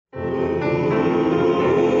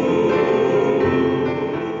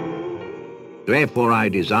Therefore I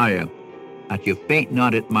desire that you faint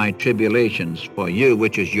not at my tribulations for you,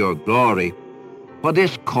 which is your glory. For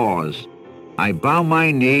this cause I bow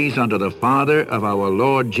my knees unto the Father of our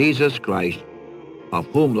Lord Jesus Christ, of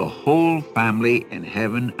whom the whole family in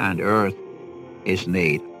heaven and earth is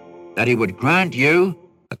need, that he would grant you,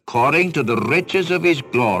 according to the riches of his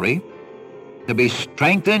glory, to be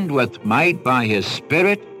strengthened with might by his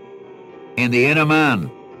Spirit in the inner man,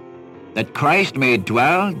 that Christ may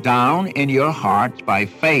dwell down in your hearts by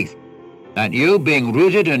faith, that you, being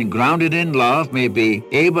rooted and grounded in love, may be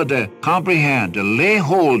able to comprehend, to lay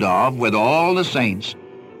hold of with all the saints,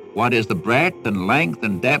 what is the breadth and length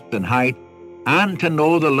and depth and height, and to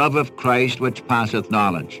know the love of Christ which passeth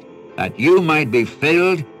knowledge, that you might be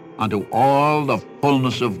filled unto all the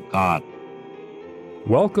fullness of God.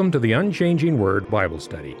 Welcome to the Unchanging Word Bible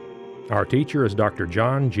Study. Our teacher is Dr.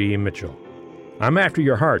 John G. Mitchell. "I'm after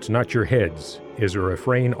your hearts, not your heads," is a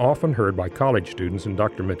refrain often heard by college students in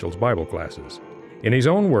Dr. Mitchell's Bible classes. In his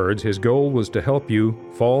own words, his goal was to help you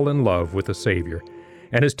fall in love with the Savior,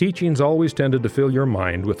 and his teachings always tended to fill your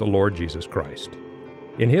mind with the Lord Jesus Christ.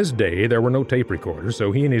 In his day, there were no tape recorders,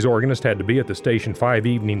 so he and his organist had to be at the station 5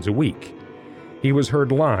 evenings a week. He was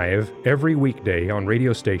heard live every weekday on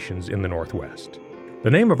radio stations in the Northwest. The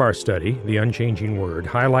name of our study, The Unchanging Word,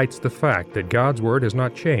 highlights the fact that God's Word has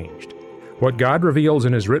not changed. What God reveals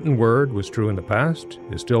in His written Word was true in the past,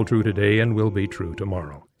 is still true today, and will be true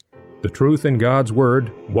tomorrow. The truth in God's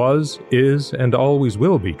Word was, is, and always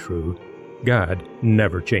will be true. God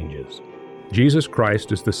never changes. Jesus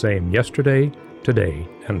Christ is the same yesterday, today,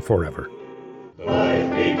 and forever. Life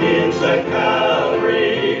begins at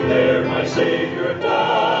Calvary, there my Savior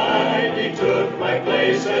died. He took my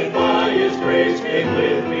place and by His grace came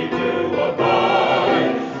with me to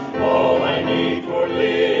abide. All I need for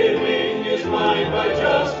living is mine by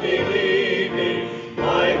just believing.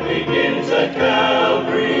 Life begins at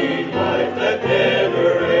Calvary, life that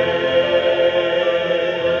never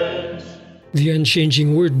ends. The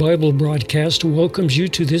Unchanging Word Bible broadcast welcomes you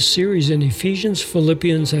to this series in Ephesians,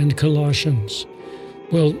 Philippians, and Colossians.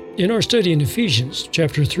 Well, in our study in Ephesians,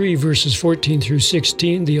 chapter 3, verses 14 through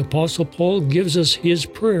 16, the Apostle Paul gives us his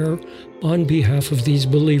prayer on behalf of these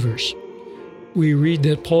believers. We read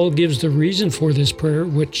that Paul gives the reason for this prayer,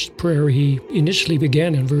 which prayer he initially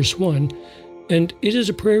began in verse 1, and it is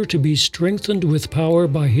a prayer to be strengthened with power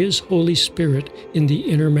by his Holy Spirit in the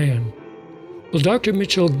inner man. Well, Dr.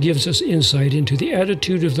 Mitchell gives us insight into the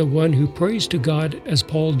attitude of the one who prays to God as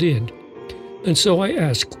Paul did. And so I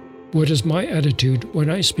ask, what is my attitude when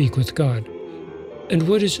I speak with God? And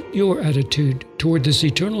what is your attitude toward this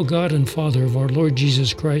eternal God and Father of our Lord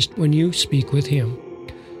Jesus Christ when you speak with Him?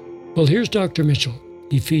 Well, here's Dr. Mitchell,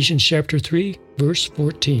 Ephesians chapter 3, verse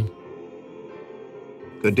 14.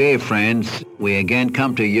 Good day, friends. We again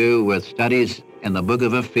come to you with studies in the book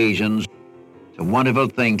of Ephesians. It's a wonderful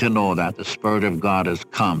thing to know that the Spirit of God has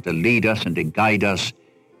come to lead us and to guide us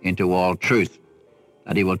into all truth,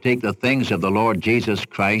 that He will take the things of the Lord Jesus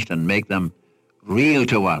Christ and make them real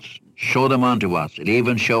to us, show them unto us. He'll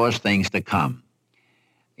even show us things to come.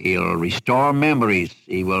 He'll restore memories.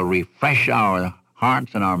 He will refresh our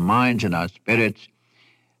hearts and our minds and our spirits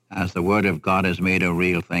as the Word of God has made a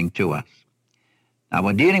real thing to us. Now,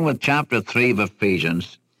 we're dealing with chapter 3 of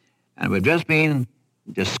Ephesians, and we've just been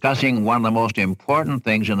discussing one of the most important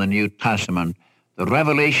things in the New Testament, the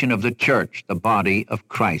revelation of the church, the body of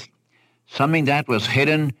Christ, something that was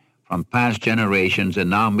hidden from past generations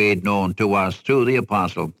and now made known to us through the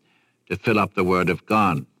apostle to fill up the Word of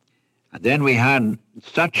God. And then we had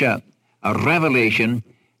such a revelation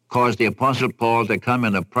caused the Apostle Paul to come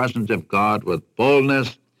in the presence of God with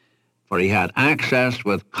boldness, for he had access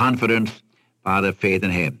with confidence by the faith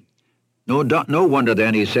in Him. No wonder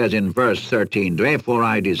then he says in verse 13, "Therefore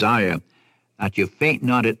I desire that you faint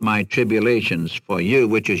not at my tribulations for you,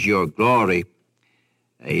 which is your glory."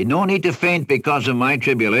 No need to faint because of my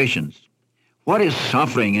tribulations. What is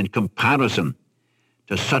suffering in comparison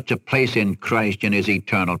to such a place in Christ in His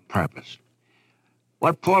eternal purpose?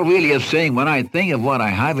 What Paul really is saying, when I think of what I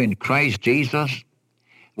have in Christ Jesus,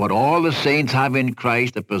 what all the saints have in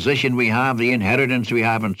Christ, the position we have, the inheritance we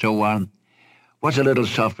have, and so on, what's a little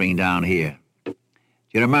suffering down here? Do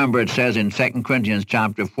you remember it says in 2 Corinthians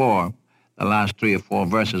chapter 4, the last 3 or 4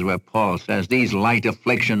 verses where Paul says, "These light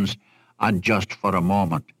afflictions are just for a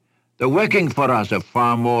moment. They're working for us a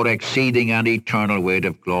far more exceeding and eternal weight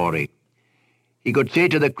of glory." He could say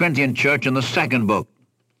to the Corinthian church in the second book,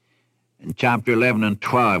 in chapter 11 and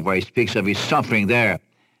 12, where he speaks of his suffering there.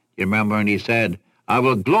 You remember, and he said, "I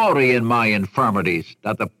will glory in my infirmities,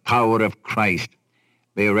 that the power of Christ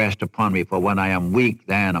may rest upon me, for when I am weak,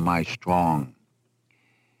 then am I strong."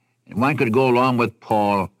 And one could go along with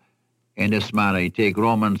Paul in this matter. You take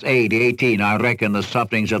Romans 8:18. I reckon the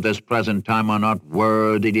sufferings of this present time are not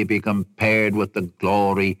worthy to be compared with the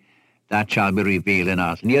glory that shall be revealed in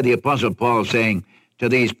us. And here the Apostle Paul saying to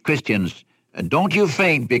these Christians, don't you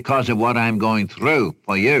faint because of what I'm going through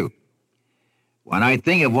for you. When I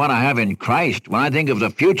think of what I have in Christ, when I think of the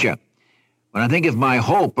future, when I think of my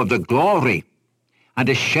hope of the glory, and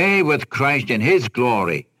to share with Christ in his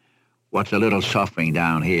glory, what's a little suffering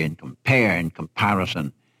down here in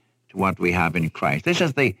comparison to what we have in Christ. This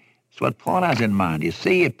is what Paul has in mind. You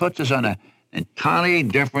see, it puts us on an entirely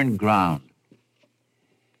different ground.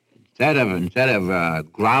 Instead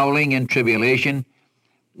of growling in tribulation,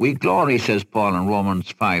 we glory, says Paul in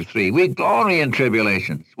Romans 5:3. We glory in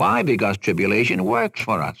tribulations. Why? Because tribulation works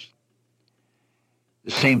for us.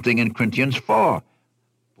 The same thing in Corinthians 4.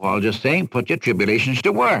 Paul just saying, put your tribulations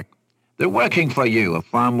to work. They're working for you, a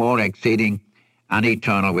far more exceeding and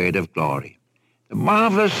eternal weight of glory. The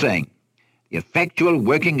marvelous thing, the effectual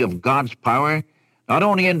working of God's power, not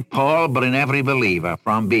only in Paul, but in every believer,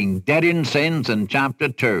 from being dead in sins in chapter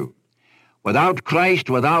 2, without Christ,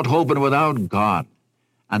 without hope, and without God,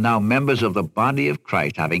 and now members of the body of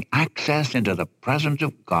Christ, having access into the presence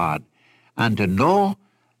of God, and to know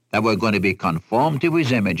that we're going to be conformed to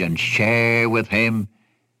his image and share with him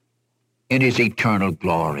in his eternal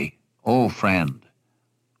glory. Oh, friend,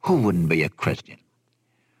 who wouldn't be a Christian?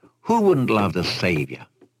 Who wouldn't love the Savior?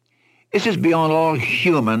 This is beyond all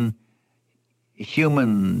human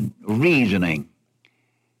reasoning.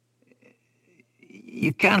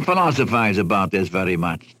 You can't philosophize about this very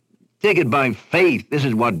much. Take it by faith. This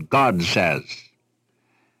is what God says.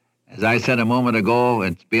 As I said a moment ago,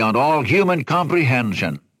 it's beyond all human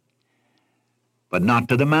comprehension. But not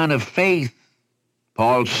to the man of faith.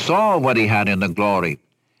 Paul saw what he had in the glory.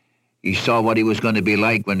 He saw what he was going to be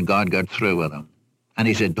like when God got through with him. And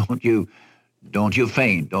he said, don't you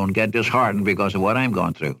faint. Don't get disheartened because of what I'm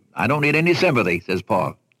going through. I don't need any sympathy, says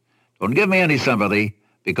Paul. Don't give me any sympathy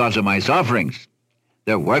because of my sufferings.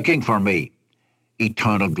 They're working for me.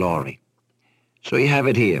 Eternal glory. So you have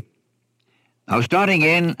it here. Now starting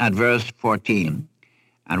in at verse 14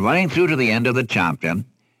 and running through to the end of the chapter,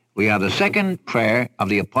 we have the second prayer of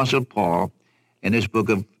the Apostle Paul in this book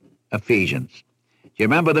of Ephesians. You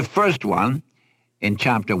remember the first one in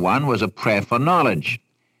chapter 1 was a prayer for knowledge,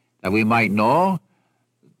 that we might know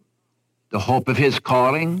the hope of his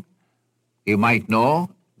calling, we might know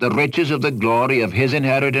the riches of the glory of his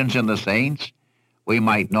inheritance in the saints, we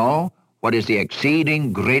might know what is the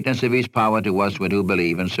exceeding greatness of his power to us who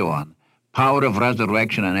believe, and so on. Power of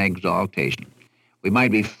resurrection and exaltation. We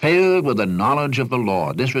might be filled with the knowledge of the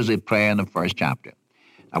Lord. This was a prayer in the first chapter.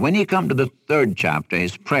 Now, when you come to the third chapter,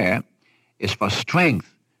 his prayer is for strength.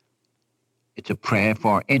 It's a prayer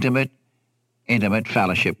for intimate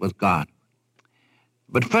fellowship with God.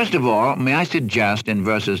 But first of all, may I suggest in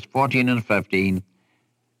verses 14 and 15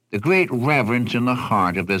 the great reverence in the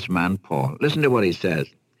heart of this man Paul. Listen to what he says.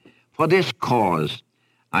 For this cause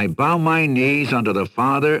I bow my knees unto the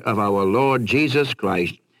Father of our Lord Jesus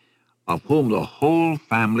Christ, of whom the whole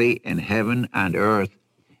family in heaven and earth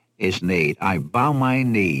is named. I bow my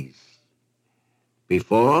knees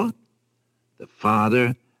before the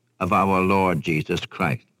Father of our Lord Jesus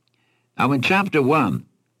Christ. Now in chapter 1,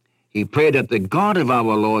 he prayed that the God of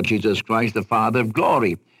our Lord Jesus Christ, the Father of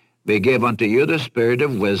glory, may give unto you the spirit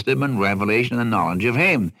of wisdom and revelation and knowledge of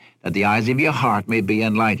him, that the eyes of your heart may be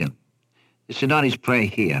enlightened. This is not his prayer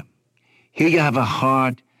here. Here you have a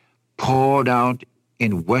heart poured out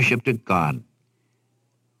in worship to God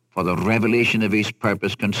for the revelation of his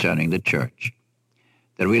purpose concerning the church.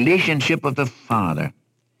 The relationship of the Father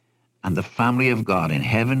and the family of God in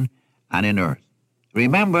heaven and in earth.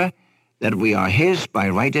 Remember that we are his by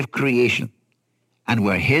right of creation, and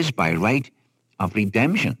we're his by right of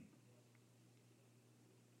redemption.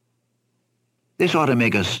 This ought to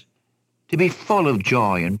make us to be full of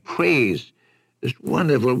joy and praise. This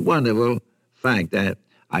wonderful, wonderful fact that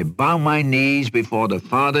I bow my knees before the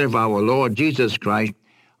Father of our Lord Jesus Christ,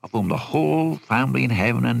 of whom the whole family in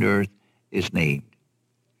heaven and earth is named.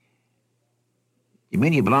 You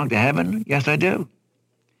mean you belong to heaven? Yes, I do.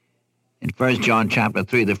 In 1 John chapter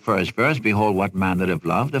 3, the first verse, behold, what manner of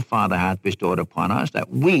love the Father hath bestowed upon us, that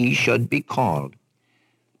we should be called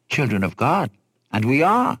children of God. And we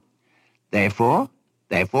are. Therefore,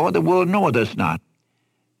 the world knoweth us not,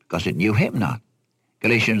 because it knew him not.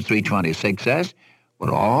 Galatians 3:26 says,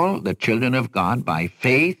 we're all the children of God by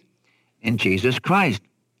faith in Jesus Christ.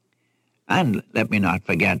 And let me not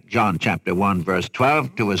forget John chapter 1, verse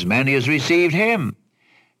 12, to as many as received him,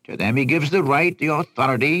 to them he gives the right, the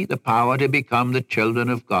authority, the power to become the children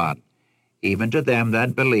of God, even to them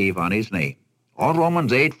that believe on his name. Or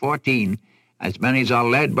Romans 8:14, as many as are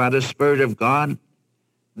led by the Spirit of God,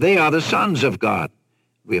 they are the sons of God.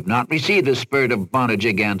 We have not received the spirit of bondage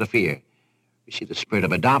again to fear. We see the spirit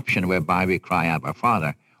of adoption whereby we cry, Abba,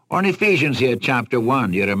 Father. Or in Ephesians here, chapter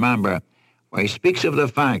 1, you remember, where he speaks of the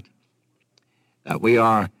fact that we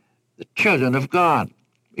are the children of God.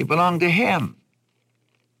 We belong to him.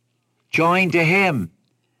 Joined to him.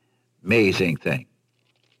 Amazing thing.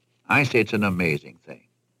 I say it's an amazing thing.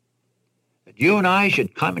 That you and I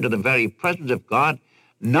should come into the very presence of God,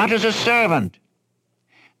 not as a servant,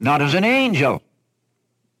 not as an angel,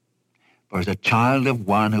 but as a child of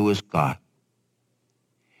one who is God.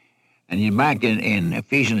 And you back in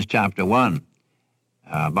Ephesians chapter 1,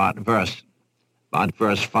 about verse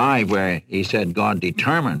 5, where he said God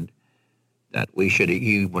determined that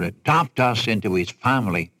he would adopt us into his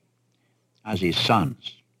family as his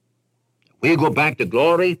sons. We go back to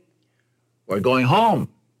glory, we're going home.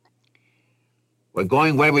 We're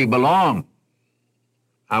going where we belong.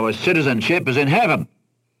 Our citizenship is in heaven.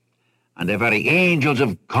 And the very angels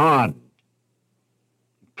of God,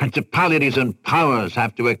 principalities and powers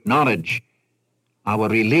have to acknowledge our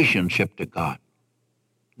relationship to God.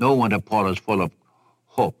 No wonder Paul is full of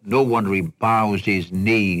hope. No wonder he bows his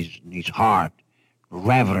knees and his heart,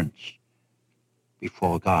 reverence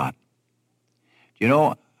before God. You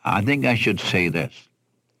know, I think I should say this.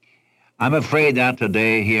 I'm afraid that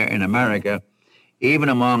today here in America, even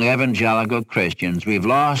among evangelical Christians, we've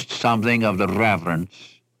lost something of the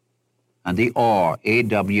reverence and the awe,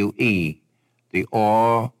 A-W-E, the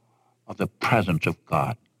awe of the presence of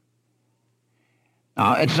God.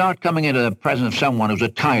 Now, it's not coming into the presence of someone who's a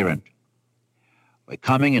tyrant. We're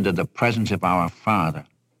coming into the presence of our Father.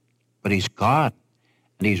 But he's God,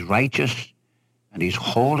 and he's righteous, and he's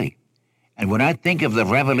holy. And when I think of the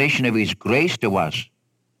revelation of his grace to us,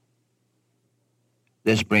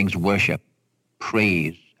 this brings worship,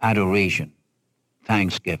 praise, adoration,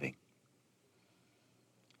 thanksgiving.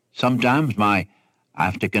 Sometimes I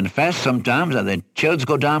have to confess sometimes that the chills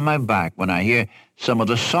go down my back when I hear some of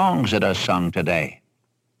the songs that are sung today.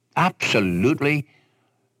 Absolutely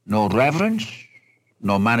no reverence,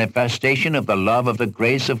 no manifestation of the love of the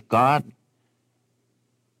grace of God.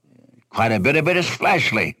 Quite a bit of it is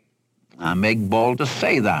fleshly. I make bold to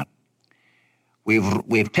say that.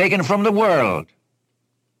 We've taken from the world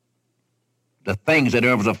the things that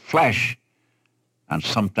are of the flesh. And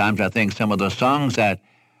sometimes I think some of the songs that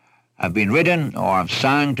have been written or have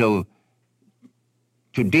sung to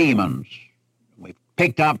demons, we've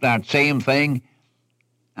picked up that same thing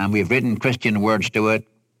and we've written Christian words to it.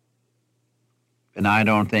 And I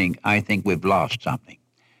think we've lost something.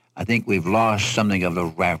 I think we've lost something of the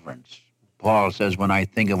reverence. Paul says, when I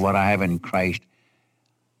think of what I have in Christ,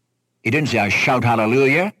 he didn't say I shout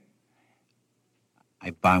hallelujah. I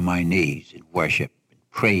bow my knees in worship, in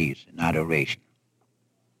praise, and adoration.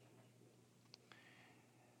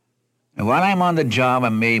 And while I'm on the job, I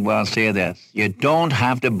may well say this. You don't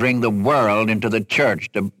have to bring the world into the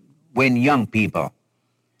church to win young people.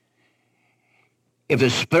 If the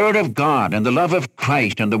Spirit of God and the love of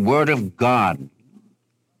Christ and the Word of God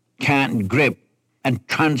can't grip and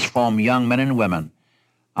transform young men and women,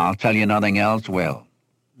 I'll tell you nothing else will.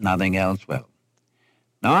 Nothing else will.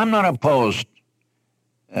 Now, I'm not opposed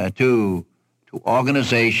to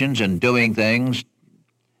organizations and doing things.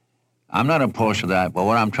 I'm not opposed to that, but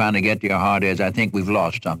what I'm trying to get to your heart is I think we've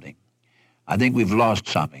lost something. I think we've lost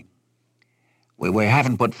something. We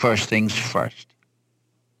haven't put first things first.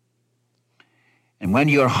 And when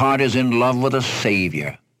your heart is in love with a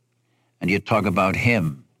Savior and you talk about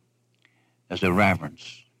him as a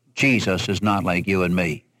reverence, Jesus is not like you and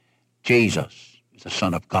me. Jesus is the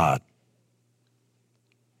Son of God.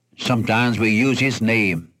 Sometimes we use his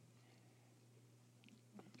name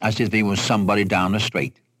as if he was somebody down the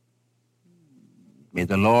street. May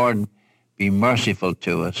the Lord be merciful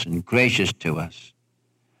to us and gracious to us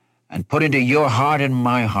and put into your heart and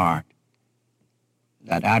my heart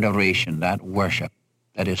that adoration, that worship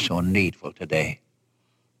that is so needful today.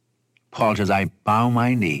 Paul says, I bow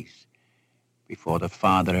my knees before the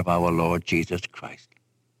Father of our Lord Jesus Christ.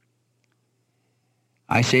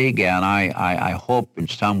 I say again, I hope in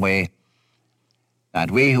some way that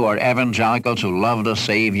we who are evangelicals who love the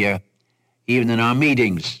Savior, even in our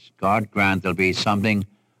meetings, God grant there'll be something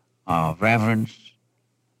of reverence.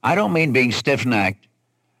 I don't mean being stiff-necked.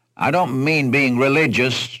 I don't mean being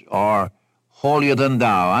religious or holier than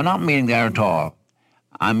thou. I'm not meaning that at all.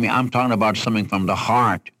 I'm talking about something from the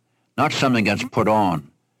heart, not something that's put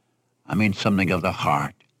on. I mean something of the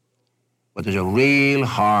heart. But there's a real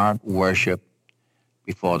heart worship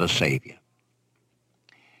before the Savior.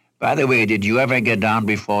 By the way, did you ever get down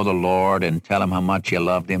before the Lord and tell him how much you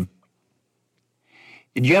loved him?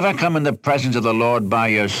 Did you ever come in the presence of the Lord by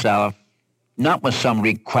yourself, not with some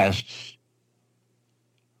requests?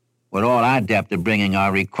 We're all adept at bringing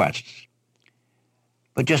our requests,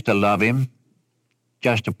 but just to love him,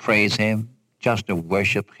 just to praise him, just to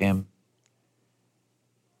worship him,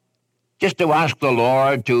 just to ask the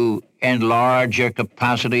Lord to enlarge your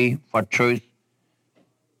capacity for truth,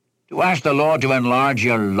 to ask the Lord to enlarge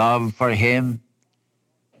your love for him,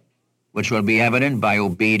 which will be evident by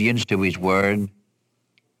obedience to his word.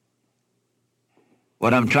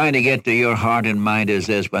 What I'm trying to get to your heart and mind is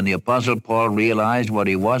this: when the Apostle Paul realized what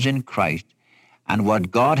he was in Christ and what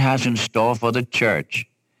God has in store for the church,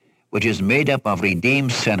 which is made up of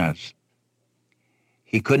redeemed sinners,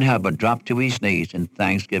 he couldn't help but drop to his knees in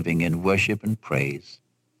thanksgiving and worship and praise.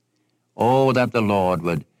 Oh, that the Lord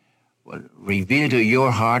would reveal to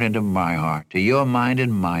your heart and to my heart, to your mind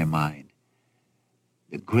and my mind,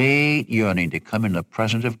 the great yearning to come in the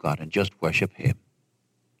presence of God and just worship him,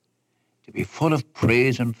 to be full of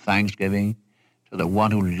praise and thanksgiving to the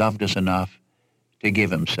one who loved us enough to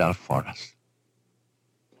give himself for us.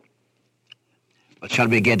 But shall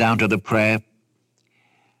we get down to the prayer?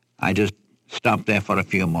 I just stop there for a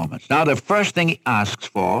few moments. Now, the first thing he asks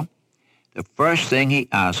for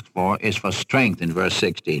is for strength in verse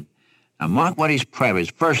 16. Now, mark what his prayer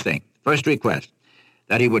is. First request,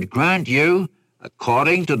 that he would grant you,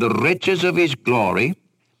 according to the riches of his glory,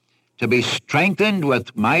 to be strengthened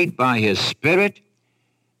with might by his Spirit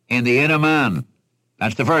in the inner man.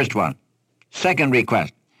 That's the first one. Second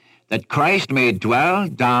request, that Christ may dwell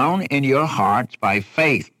down in your hearts by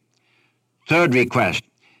faith. Third request,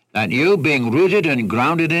 that you, being rooted and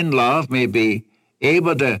grounded in love, may be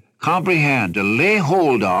able to comprehend, to lay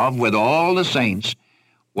hold of with all the saints,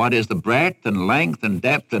 what is the breadth and length and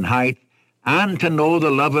depth and height, and to know the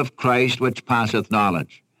love of Christ which passeth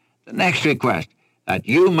knowledge. The next request, that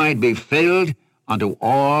you might be filled unto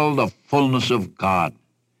all the fullness of God.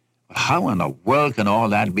 How in the world can all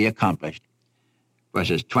that be accomplished?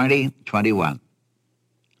 Verses 20, 21.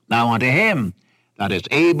 Now unto him that is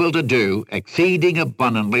able to do exceeding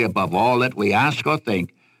abundantly above all that we ask or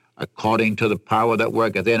think, according to the power that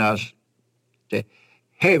worketh in us, to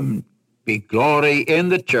him be glory in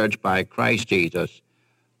the church by Christ Jesus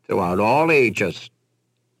throughout all ages,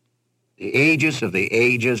 the ages of the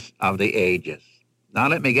ages of the ages. Now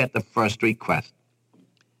let me get the first request.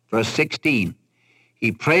 Verse 16,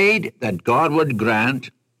 he prayed that God would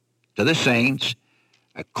grant to the saints,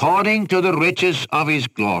 according to the riches of his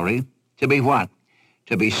glory, to be what?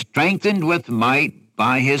 To be strengthened with might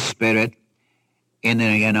by his Spirit in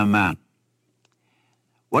the inner man.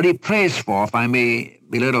 What he prays for, if I may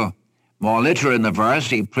be a little more literal in the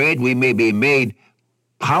verse, he prayed we may be made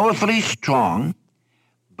powerfully strong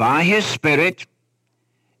by his Spirit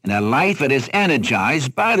in a life that is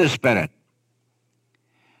energized by the Spirit.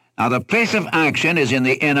 Now, the place of action is in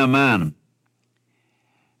the inner man.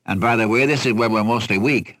 And by the way, this is where we're mostly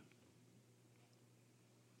weak.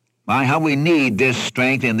 By how we need this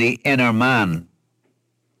strength in the inner man.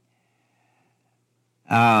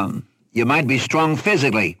 You might be strong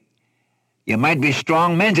physically. You might be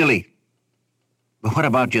strong mentally. But what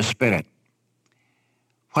about your spirit?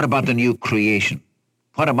 What about the new creation?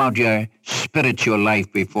 What about your spiritual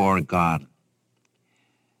life before God?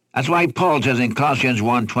 That's why Paul says in Colossians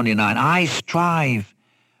 1:29, I strive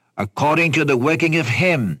according to the working of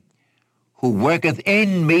him who worketh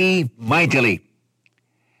in me mightily.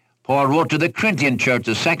 Paul wrote to the Corinthian church,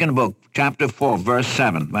 the second book, chapter 4, verse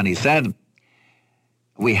 7, when he said,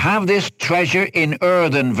 we have this treasure in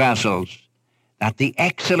earthen vessels, that the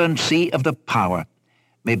excellency of the power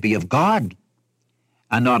may be of God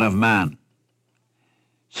and not of man.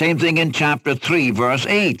 Same thing in chapter 3, verse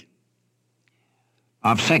 8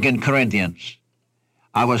 of 2 Corinthians.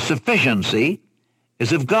 Our sufficiency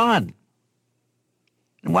is of God.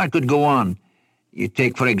 And what could go on? You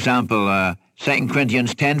take, for example, 2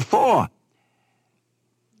 Corinthians 10:4.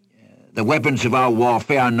 The weapons of our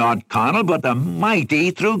warfare are not carnal, but are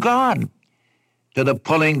mighty through God to the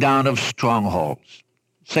pulling down of strongholds.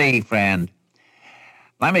 Say, friend,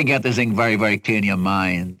 let me get this thing very, very clear in your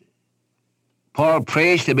mind. Paul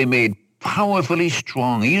prays to be made powerfully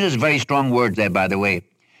strong. He uses very strong words there, by the way.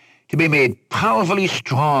 To be made powerfully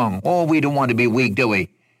strong. Oh, we don't want to be weak, do we?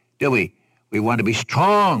 Do we? We want to be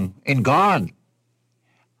strong in God.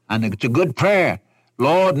 And it's a good prayer.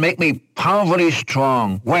 Lord, make me powerfully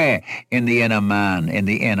strong. Where? In the inner man, in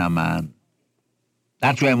the inner man.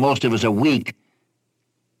 That's where most of us are weak.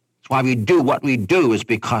 That's why we do what we do, is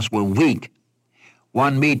because we're weak.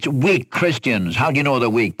 One meets weak Christians. How do you know they're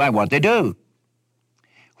weak? By what they do.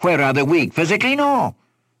 Where are the weak? Physically, no.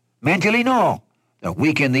 Mentally, no. They're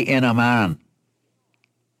weak in the inner man.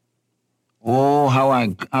 Oh, how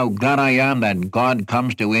glad I am that God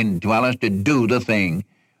comes to indwell us to do the thing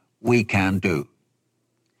we can do.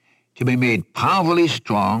 To be made powerfully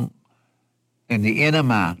strong in the inner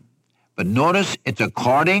man. But notice it's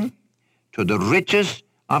according to the riches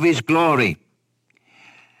of his glory.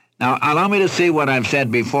 Now, allow me to say what I've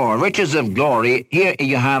said before. Riches of glory, here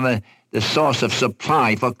you have the source of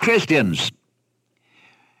supply for Christians.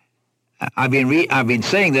 I've been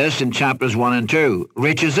saying this in chapters 1 and 2.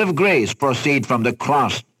 Riches of grace proceed from the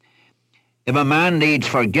cross. If a man needs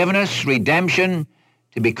forgiveness, redemption,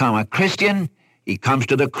 to become a Christian, he comes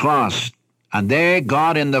to the cross. And there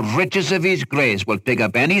God, in the riches of his grace, will pick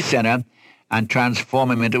up any sinner and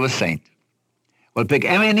transform him into a saint. Will pick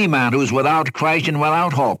any man who's without Christ and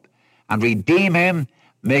without hope and redeem him,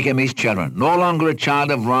 make him his children. No longer a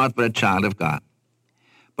child of wrath, but a child of God.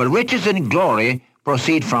 But riches and glory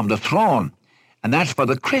proceed from the throne, and that's for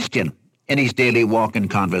the Christian in his daily walk and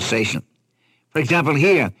conversation. For example,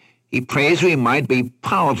 here, he prays we might be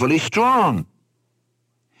powerfully strong,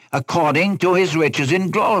 according to his riches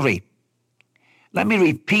in glory. Let me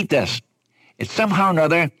repeat this. It's somehow or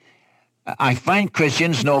another, I find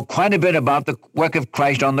Christians know quite a bit about the work of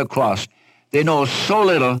Christ on the cross. They know so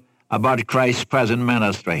little about Christ's present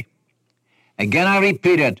ministry. Again, I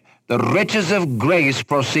repeat it. The riches of grace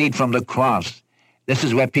proceed from the cross. This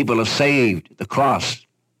is where people are saved, the cross.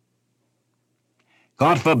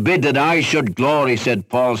 God forbid that I should glory, said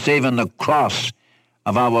Paul, save in the cross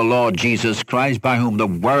of our Lord Jesus Christ, by whom the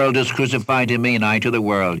world is crucified to me and I to the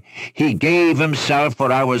world. He gave himself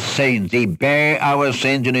for our sins. He bare our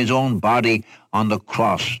sins in his own body on the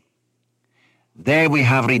cross. There we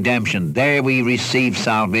have redemption. There we receive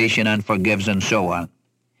salvation and forgiveness and so on.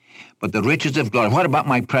 But the riches of glory, what about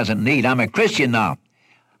my present need? I'm a Christian now.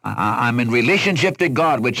 I'm in relationship to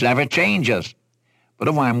God, which never changes. But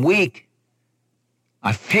if I'm weak,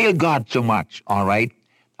 I fail God so much, all right?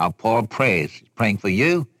 Now Paul prays. He's praying for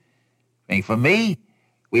you, praying for me.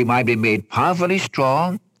 We might be made powerfully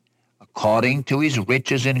strong according to his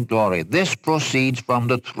riches in glory. This proceeds from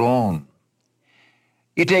the throne.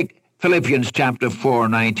 You take Philippians chapter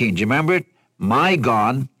 4:19. Do you remember it? My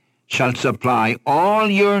God shall supply all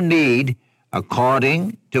your need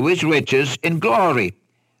according to his riches in glory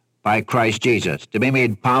by Christ Jesus, to be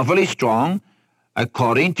made powerfully strong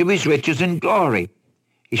according to his riches in glory.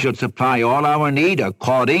 He should supply all our need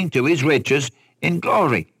according to his riches in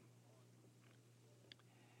glory.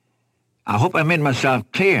 I hope I made myself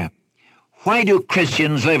clear. Why do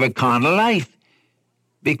Christians live a carnal life?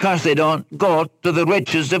 Because they don't go to the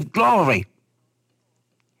riches of glory.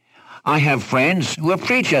 I have friends who are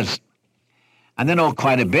preachers, and they know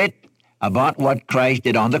quite a bit about what Christ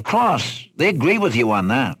did on the cross. They agree with you on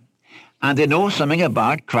that. And they know something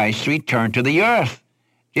about Christ's return to the earth.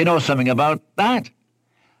 You know something about that.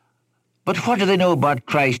 But what do they know about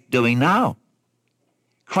Christ doing now?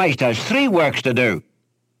 Christ has 3 works to do.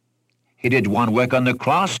 He did one work on the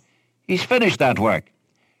cross. He's finished that work.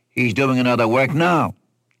 He's doing another work now.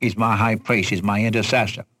 He's my high priest. He's my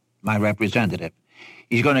intercessor, my representative.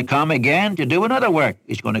 He's going to come again to do another work.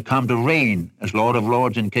 He's going to come to reign as Lord of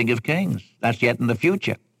Lords and King of Kings. That's yet in the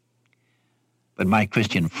future. But my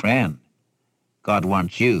Christian friend, God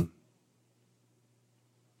wants you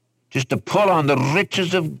just to pull on the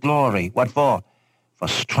riches of glory. What for? For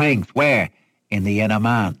strength. Where? In the inner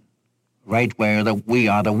man. Right where we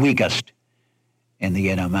are the weakest, in the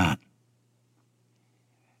inner man.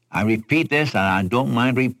 I repeat this, and I don't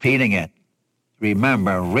mind repeating it.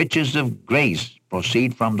 Remember, riches of grace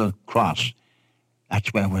proceed from the cross.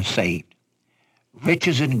 That's where we're saved.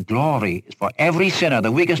 Riches in glory is for every sinner,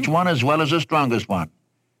 the weakest one as well as the strongest one.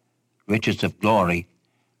 Riches of glory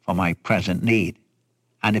for my present need.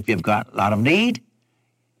 And if you've got a lot of need,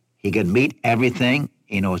 he can meet everything.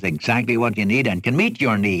 He knows exactly what you need and can meet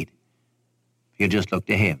your need. You just look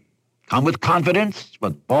to him. Come with confidence,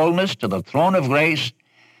 with boldness to the throne of grace,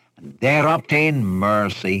 and there obtain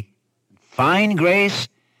mercy. Find grace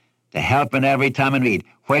to help in every time of need.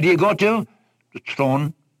 Where do you go to? The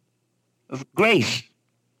throne of grace.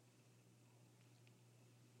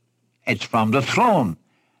 It's from the throne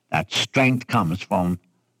that strength comes from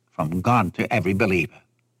God to every believer.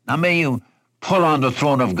 Now may you pull on the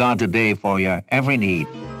throne of God today for your every need,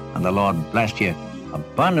 and the Lord bless you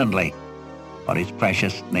abundantly for his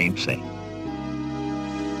precious name's sake.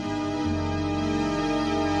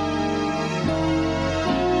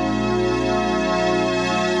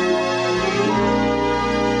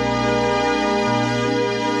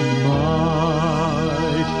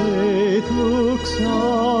 My faith looks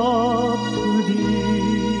up to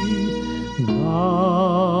thee,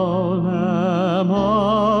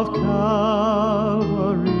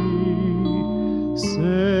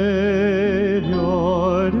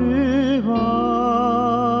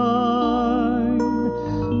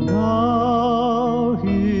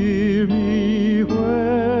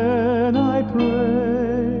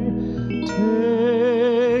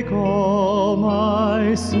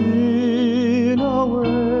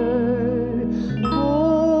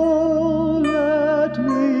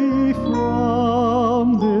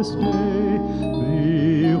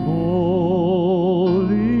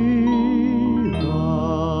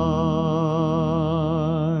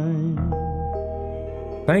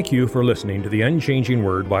 Thank you for listening to the Unchanging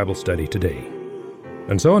Word Bible study today.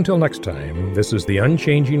 And so until next time, this is the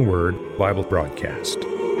Unchanging Word Bible broadcast.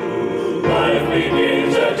 Life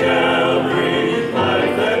begins at Calvary.